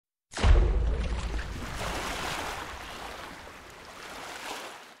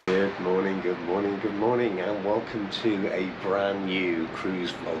good morning, and welcome to a brand new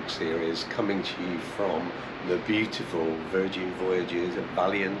cruise vlog series coming to you from the beautiful Virgin Voyages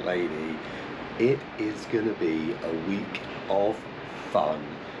Valiant Lady. It is going to be a week of fun,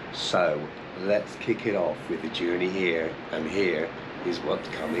 so let's kick it off with the journey here, and here is what's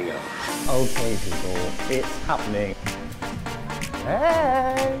coming up. Okay people, it's happening.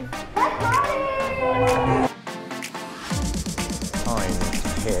 Hey! Time to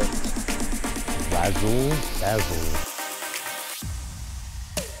hit Razzle Dazzle.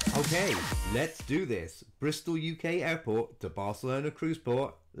 Okay, let's do this. Bristol UK Airport to Barcelona Cruise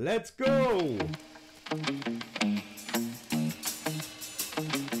Port. Let's go!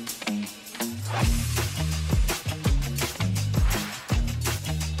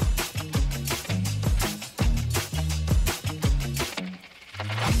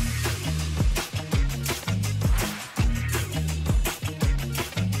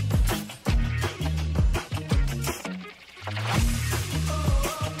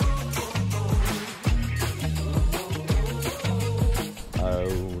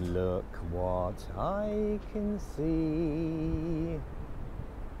 What I can see,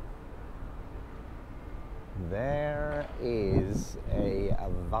 there is a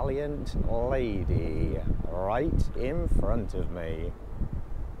Valiant Lady right in front of me.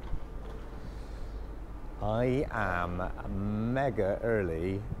 I am mega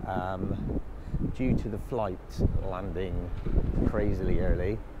early due to the flight landing crazily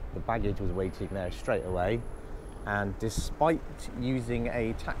early. The baggage was waiting there straight away. And despite using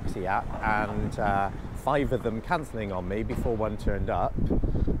a taxi app and 5 of them cancelling on me before one turned up,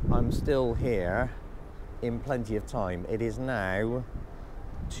 I'm still here in plenty of time. It is now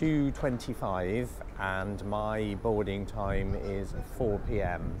 2:25 and my boarding time is 4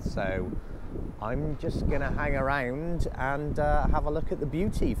 p.m. So I'm just gonna hang around and have a look at the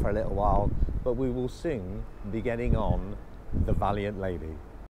beauty for a little while, but we will soon be getting on the Valiant Lady.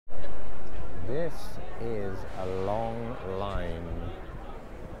 This is a long line.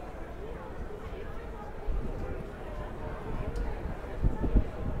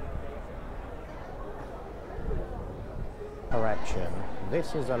 Correction,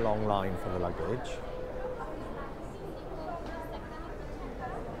 this is a long line for the luggage.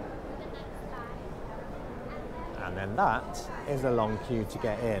 And then that is a long queue to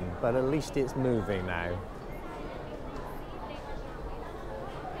get in, but at least it's moving now.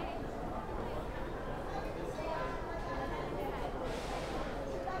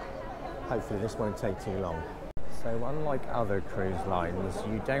 Hopefully this won't take too long. So unlike other cruise lines,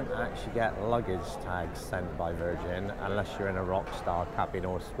 you don't actually get luggage tags sent by Virgin unless you're in a Rockstar cabin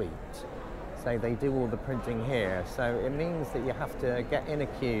or suite. So they do all the printing here. So it means that you have to get in a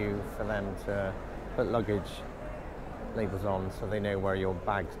queue for them to put luggage labels on so they know where your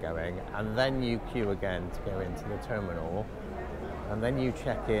bag's going. And then you queue again to go into the terminal. And then you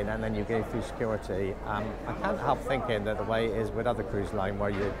check in and then you go through security. I can't help thinking that the way it is with other cruise line where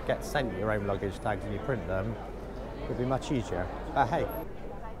you get sent your own luggage tags and you print them, would be much easier. But hey.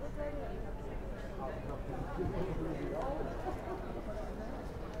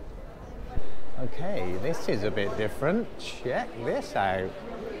 Okay, this is a bit different. Check this out.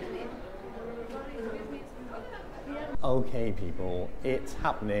 Okay people, it's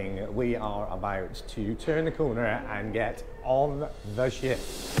happening. We are about to turn the corner and get on the ship.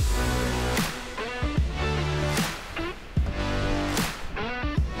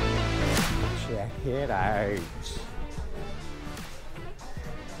 Check it out.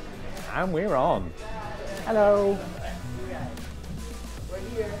 And we're on. Hello. We're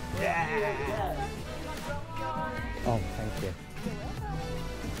here. Yeah. Oh, thank you.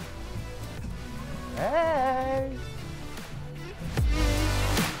 Hey.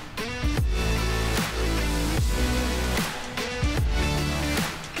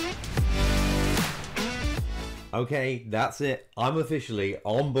 Okay, that's it. I'm officially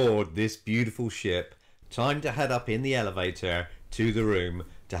on board this beautiful ship. Time to head up in the elevator to the room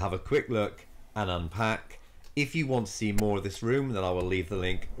to have a quick look and unpack. If you want to see more of this room, then I will leave the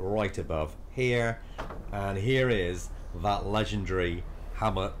link right above here. And here is that legendary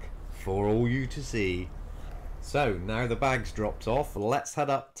hammock for all you to see. So now the bag's dropped off, let's head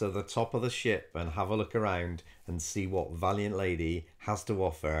up to the top of the ship and have a look around and see what Valiant Lady has to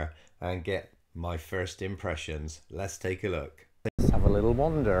offer and get my first impressions. Let's take a look. Let's have a little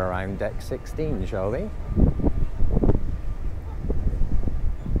wander around deck 16, shall we?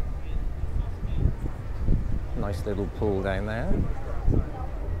 Nice little pool down there.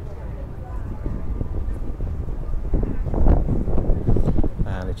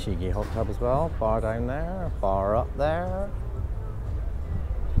 And a cheeky hot tub as well. Bar down there, bar up there.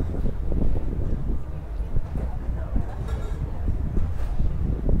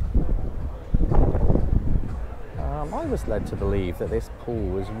 I was led to believe that this pool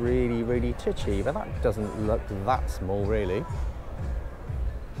was really, really titchy, but that doesn't look that small, really.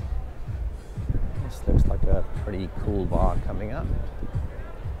 This looks like a pretty cool bar coming up.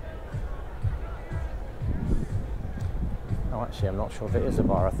 Oh, actually, I'm not sure if it is a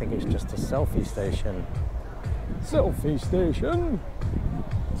bar. I think it's just a selfie station. Selfie station!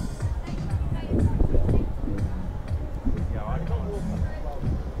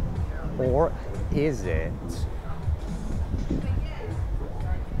 Or is it?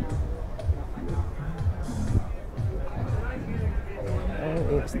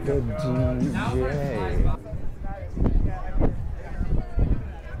 Oh, it's the DJ.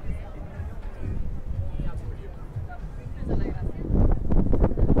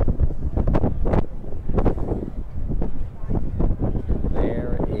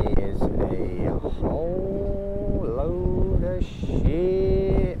 There is a whole load of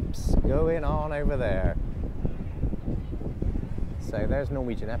ships going on over there. So there's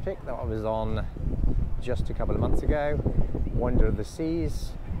Norwegian Epic that I was on just a couple of months ago. Wonder of the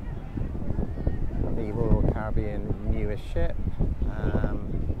Seas, the Royal Caribbean newest ship.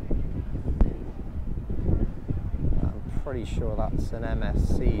 I'm pretty sure that's an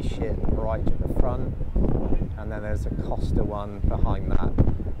MSC ship right at the front, and then there's a Costa one behind that.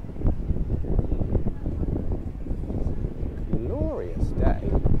 Glorious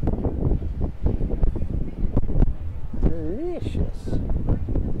day. Delicious.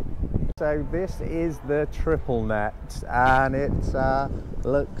 So this is the triple net, and it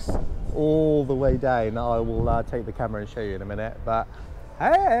looks all the way down. I will take the camera and show you in a minute, but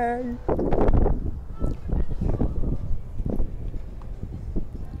hey!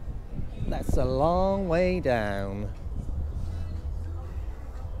 That's a long way down.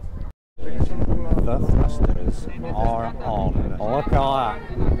 The thrusters are on. Look at that.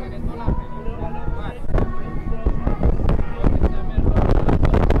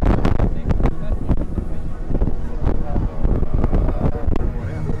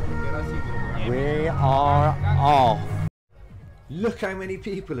 We are off. Look how many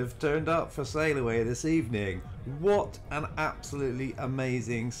people have turned up for Sail Away this evening. What an absolutely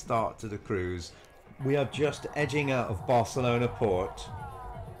amazing start to the cruise. We are just edging out of Barcelona port.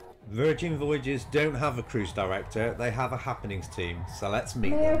 Virgin Voyages don't have a cruise director, they have a happenings team, so let's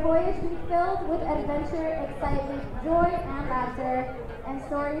meet May your them. voyage be filled with adventure, excitement, joy, and laughter, and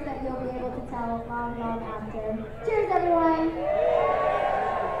stories that you'll be able to tell long, long after. Cheers, everyone!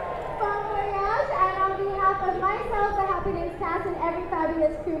 From Voyage, and on behalf of myself, the Happenings cast, and every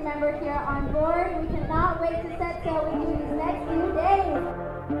fabulous crew member here on board, we cannot wait to set sail with you these next few days.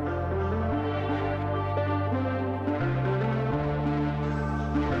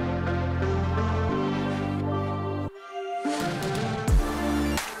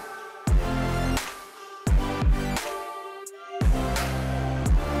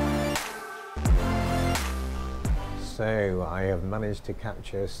 So I have managed to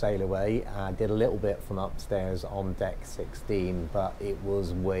capture Sail Away. I did a little bit from upstairs on deck 16, but it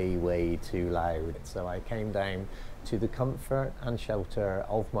was way too loud. So I came down to the comfort and shelter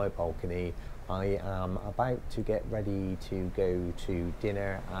of my balcony. I am about to get ready to go to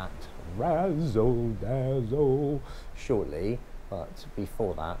dinner at Razzle Dazzle shortly, but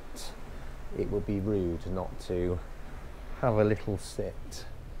before that it would be rude not to have a little sit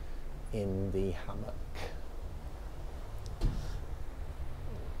in the hammock.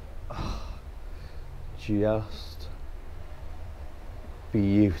 Just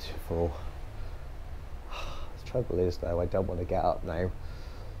beautiful. The trouble is though, I don't want to get up now.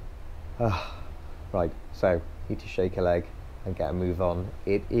 Right, so need to shake a leg and get a move on.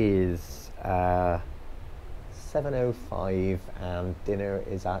 It is 7:05 and dinner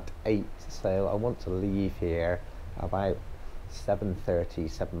is at 8, so I want to leave here about 7:30,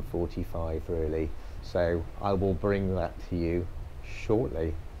 7:45 really. So I will bring that to you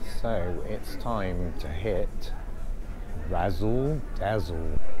shortly. So it's time to hit Razzle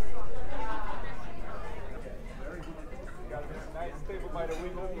Dazzle.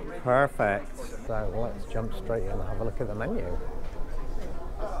 Perfect. So let's jump straight in and have a look at the menu.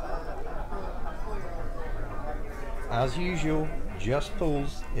 As usual, just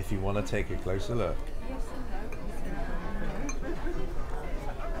pause if you want to take a closer look.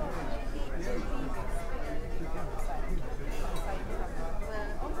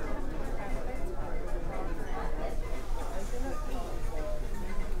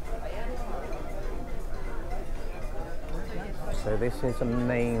 So this is a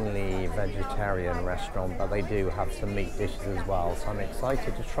mainly vegetarian restaurant, but they do have some meat dishes as well. So I'm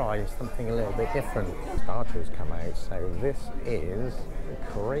excited to try something a little bit different. Starters come out. So this is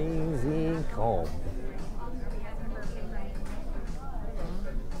Crazy Cob.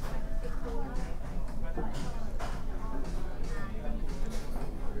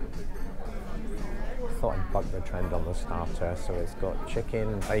 thought I'd buck the trend on the starter, so it's got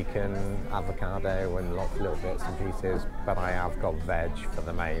chicken, bacon, avocado and lots of little bits and pieces, but I have got veg for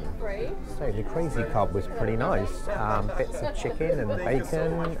the main. So the Crazy Cob was pretty nice. Bits of chicken and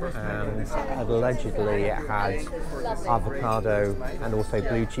bacon, and allegedly it had avocado and also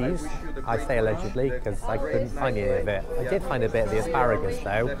blue cheese. I say allegedly because I couldn't find any of it. I did find a bit of the asparagus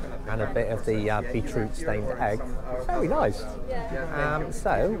though, and a bit of the beetroot stained egg. Very nice.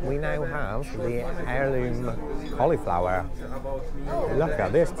 So we now have the heirloom cauliflower. Look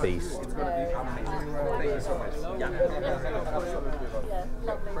at this beast.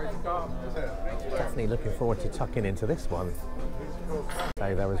 Definitely looking forward to tucking into this one.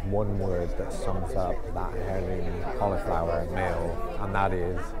 So there is one word that sums up that heirloom cauliflower meal, and that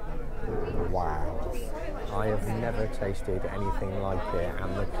is wow. I have never tasted anything like it,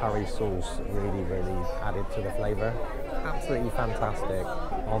 and the curry sauce really added to the flavour. Absolutely fantastic.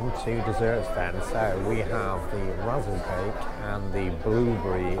 On to desserts then. So we have the Razzle cake and the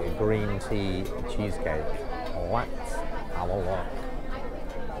blueberry green tea cheesecake. Let's have a look.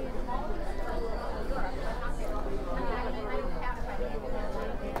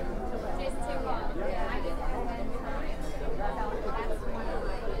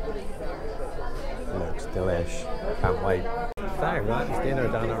 Looks delish. Can't wait. So that's dinner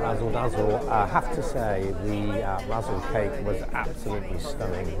down at Razzle Dazzle. I have to say the Razzle cake was absolutely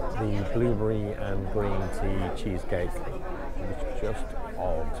stunning. The blueberry and green tea cheesecake was just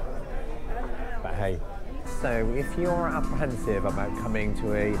odd. But hey. So if you're apprehensive about coming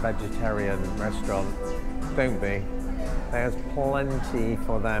to a vegetarian restaurant, don't be. There's plenty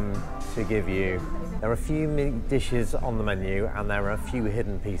for them to give you. There are a few meat dishes on the menu and there are a few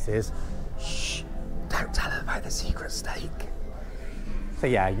hidden pieces. Shh, don't tell them about the secret steak. So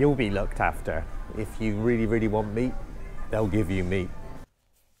yeah, you'll be looked after. If you really want meat, they'll give you meat.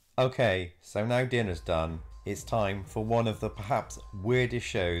 Okay, so now dinner's done. It's time for one of the perhaps weirdest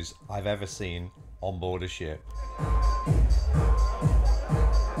shows I've ever seen on board a ship.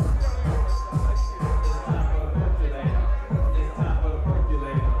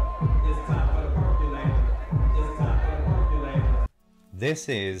 This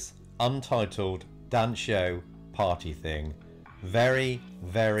is Untitled Dance Show Party Thing. Very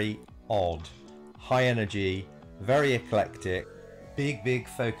odd. High energy, very eclectic. Big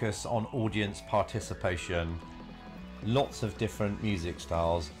focus on audience participation. Lots of different music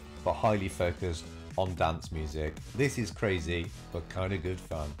styles, but highly focused on dance music. This is crazy, but kind of good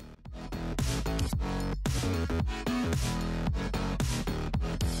fun.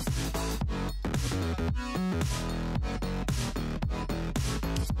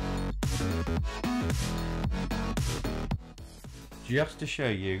 Just to show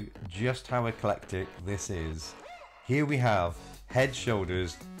you just how eclectic this is, here we have head,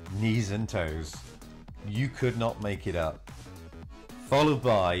 shoulders, knees and toes. You could not make it up. Followed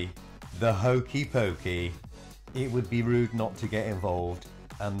by the hokey pokey. It would be rude not to get involved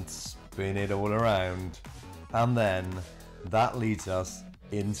and spin it all around. And then that leads us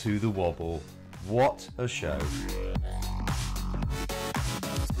into the wobble. What a show.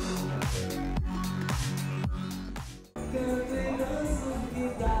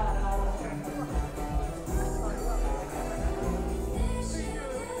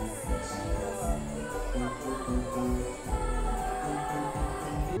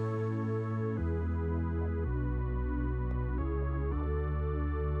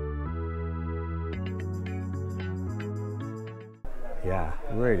 Yeah,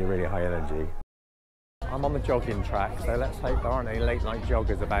 really high energy. I'm on the jogging track, so let's hope there aren't any late night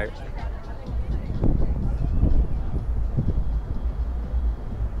joggers about.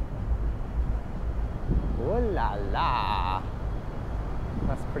 Ooh la la!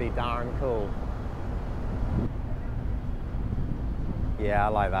 That's pretty darn cool. Yeah, I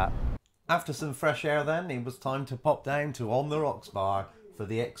like that. After some fresh air then, it was time to pop down to On the Rocks bar for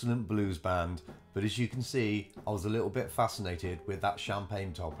the excellent blues band. But as you can see, I was a little bit fascinated with that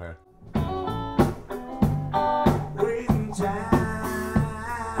champagne topper.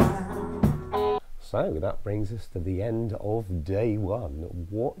 So that brings us to the end of day one.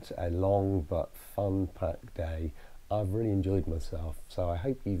 What a long but fun packed day. I've really enjoyed myself, so I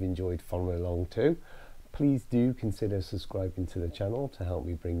hope you've enjoyed following along too. Please do consider subscribing to the channel to help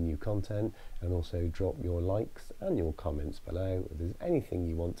me bring new content, and also drop your likes and your comments below. If there's anything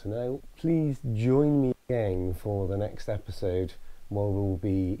you want to know, please join me again for the next episode where we'll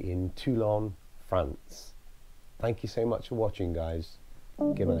be in Toulon, France. Thank you so much for watching, guys.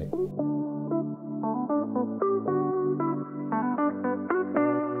 Good night.